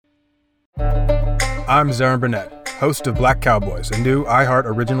I'm Zarin Burnett, host of Black Cowboys, a new iHeart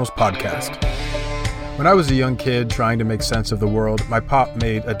Originals podcast. When I was a young kid trying to make sense of the world, my pop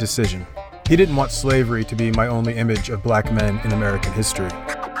made a decision. He didn't want slavery to be my only image of black men in American history.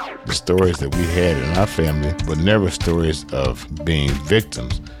 The stories that we had in our family were never stories of being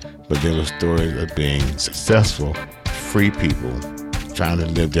victims, but they were stories of being successful, free people trying to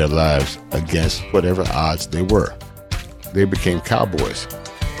live their lives against whatever odds they were. They became cowboys.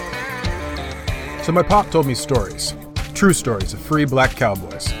 So my pop told me stories, true stories of free black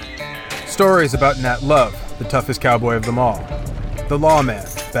cowboys. Stories about Nat Love, the toughest cowboy of them all, the lawman,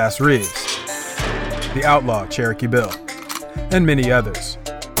 Bass Reeves, the outlaw, Cherokee Bill, and many others.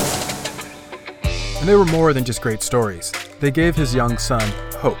 And they were more than just great stories. They gave his young son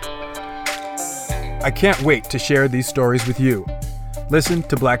hope. I can't wait to share these stories with you. Listen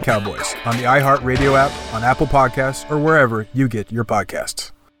to Black Cowboys on the iHeart Radio app, on Apple Podcasts, or wherever you get your podcasts.